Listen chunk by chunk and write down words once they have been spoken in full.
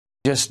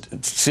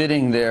Just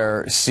sitting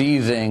there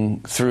seething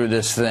through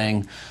this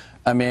thing,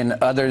 I mean,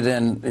 other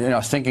than,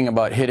 thinking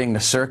about hitting the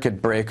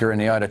circuit breaker in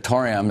the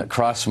auditorium that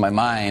crossed my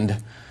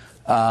mind.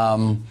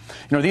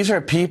 These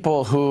are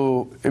people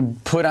who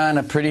put on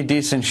a pretty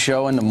decent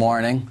show in the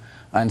morning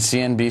on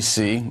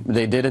CNBC.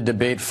 They did a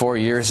debate 4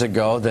 years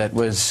ago that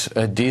was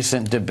a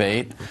decent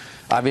debate.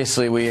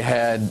 Obviously, we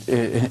had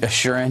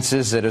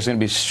assurances that it was going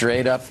to be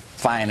straight up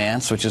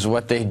finance, which is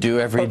what they do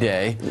every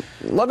day.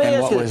 Let me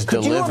ask you, what was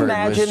delivered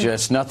was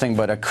just nothing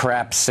but a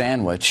crap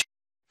sandwich.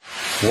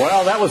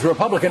 Well, that was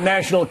Republican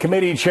National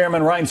Committee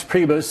Chairman Reince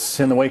Priebus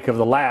in the wake of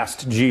the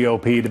last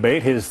GOP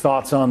debate. His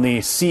thoughts on the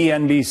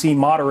CNBC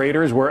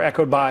moderators were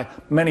echoed by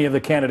many of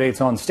the candidates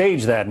on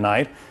stage that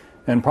night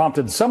and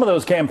prompted some of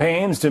those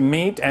campaigns to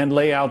meet and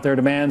lay out their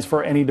demands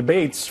for any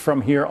debates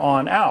from here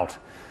on out.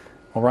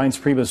 Well, Reince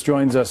Priebus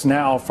joins us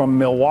now from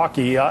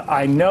Milwaukee.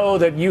 I know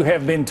that you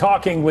have been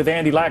talking with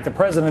Andy Lack, the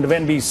president of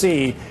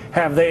NBC.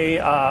 Have they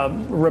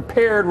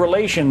repaired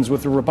relations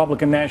with the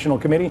Republican National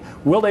Committee?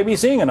 Will they be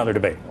seeing another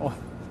debate?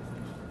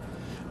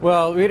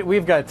 Well,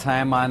 we've got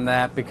time on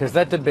that because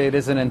that debate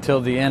isn't until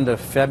the end of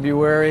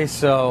February.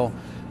 So,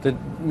 we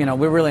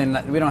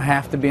don't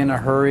have to be in a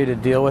hurry to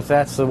deal with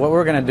that. So what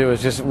we're going to do is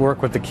just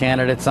work with the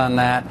candidates on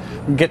that,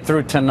 get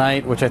through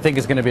tonight, which I think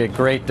is going to be a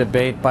great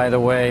debate, by the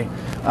way,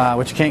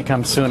 which can't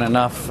come soon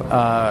enough,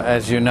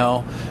 as you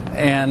know.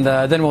 And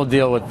then we'll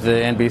deal with the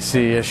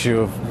NBC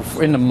issue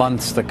in the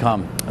months to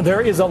come. There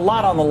is a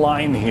lot on the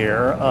line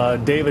here.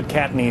 David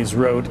Katniss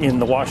wrote in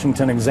the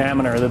Washington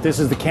Examiner that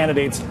this is the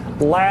candidate's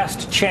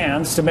last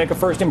chance to make a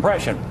first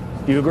impression.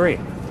 Do you agree?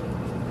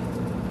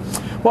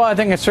 Well, I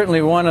think it's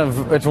certainly one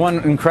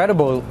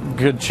incredible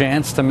good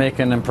chance to make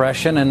an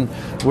impression, and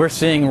we're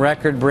seeing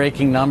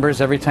record-breaking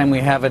numbers every time we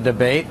have a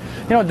debate.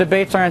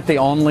 Debates aren't the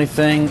only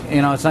thing.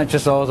 It's not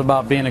just always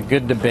about being a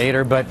good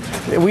debater, but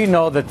we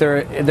know that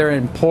they're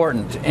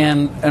important.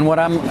 And what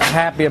I'm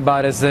happy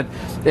about is that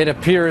it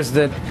appears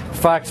that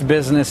Fox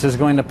Business is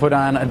going to put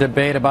on a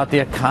debate about the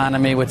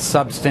economy with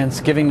substance,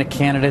 giving the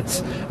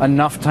candidates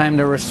enough time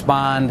to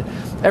respond.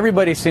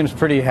 Everybody seems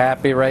pretty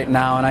happy right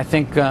now, and I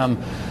think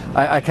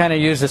I kind of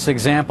use this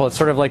example. It's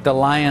sort of like the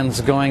Lions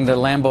going to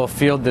Lambeau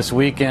Field this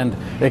weekend.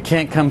 It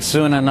can't come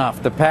soon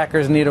enough. The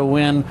Packers need a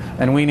win,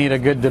 and we need a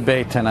good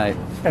debate tonight.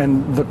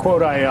 And the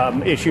quote I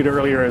issued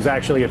earlier is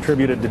actually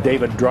attributed to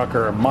David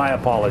Drucker. My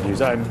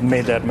apologies. I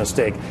made that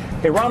mistake.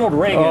 Hey, Ronald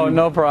Reagan. Oh,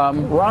 no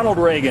problem. Ronald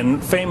Reagan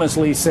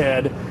famously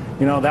said,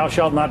 thou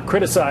shalt not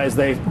criticize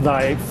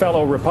thy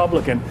fellow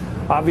Republican.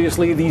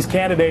 Obviously, these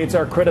candidates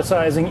are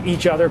criticizing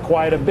each other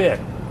quite a bit.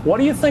 What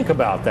do you think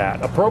about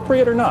that?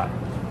 Appropriate or not?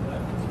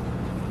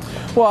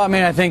 Well,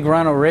 I think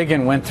Ronald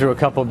Reagan went through a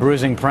couple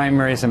bruising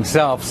primaries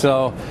himself.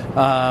 So,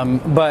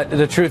 but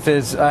the truth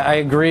is, I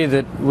agree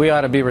that we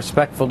ought to be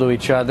respectful to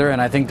each other,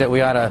 and I think that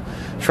we ought to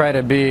try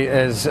to be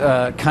as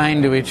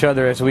kind to each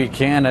other as we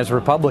can as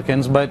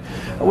Republicans. But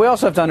we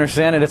also have to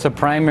understand that it's a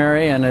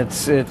primary, and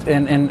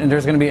and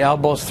there's going to be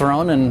elbows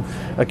thrown and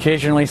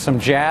occasionally some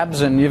jabs,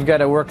 and you've got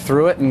to work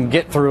through it and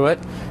get through it,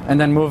 and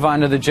then move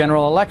on to the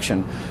general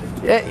election.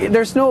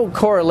 There's no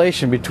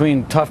correlation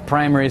between tough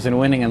primaries and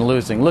winning and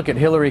losing. Look at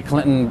Hillary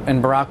Clinton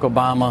and Barack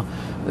Obama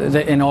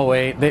in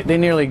 08. They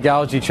nearly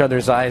gouged each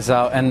other's eyes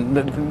out, and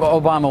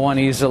Obama won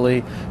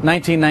easily.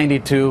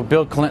 1992,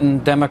 Bill Clinton,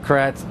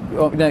 Democrats,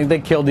 they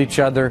killed each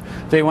other.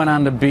 They went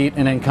on to beat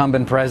an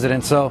incumbent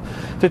president. So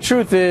the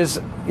truth is,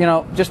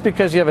 just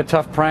because you have a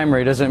tough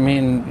primary doesn't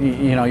mean,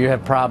 you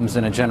have problems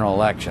in a general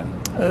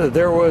election.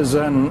 There was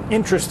an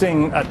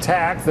interesting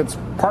attack that's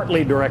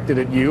partly directed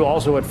at you,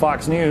 also at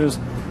Fox News,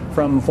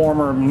 from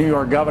former New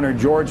York Governor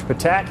George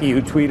Pataki, who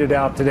tweeted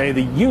out today,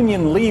 the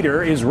union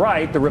leader is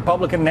right. The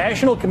Republican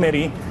National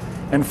Committee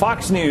and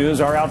Fox News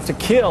are out to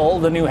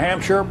kill the New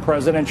Hampshire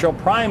presidential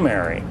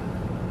primary.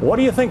 What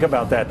do you think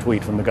about that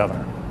tweet from the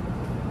governor?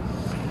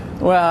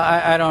 Well,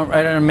 I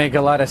don't make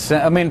a lot of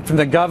sense. From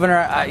the governor,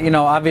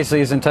 obviously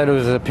he's entitled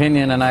to his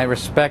opinion, and I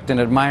respect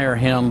and admire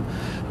him.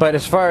 But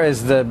as far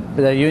as the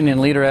union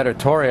leader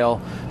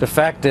editorial, the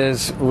fact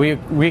is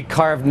we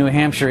carved New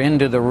Hampshire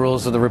into the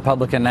rules of the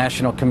Republican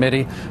National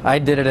Committee. I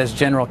did it as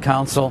general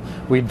counsel.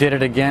 We did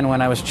it again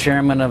when I was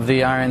chairman of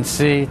the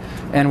RNC,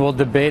 and we'll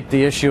debate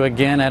the issue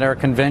again at our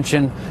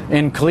convention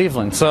in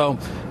Cleveland. So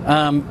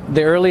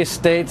the early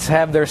states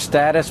have their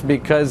status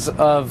because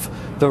of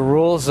the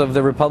rules of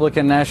the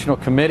Republican National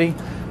Committee.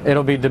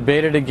 It'll be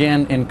debated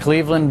again in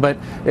Cleveland, but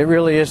it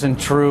really isn't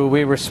true.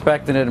 We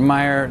respect and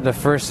admire the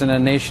first in a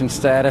nation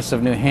status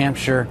of New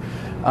Hampshire,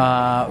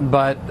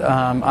 but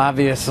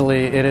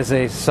obviously it is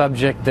a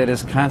subject that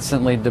is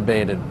constantly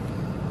debated.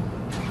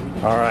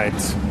 All right.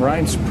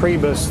 Reince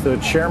Priebus, the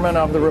chairman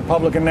of the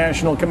Republican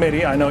National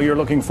Committee. I know you're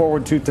looking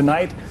forward to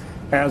tonight,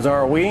 as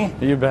are we.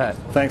 You bet.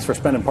 Thanks for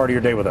spending part of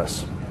your day with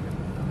us.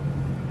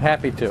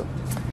 Happy to.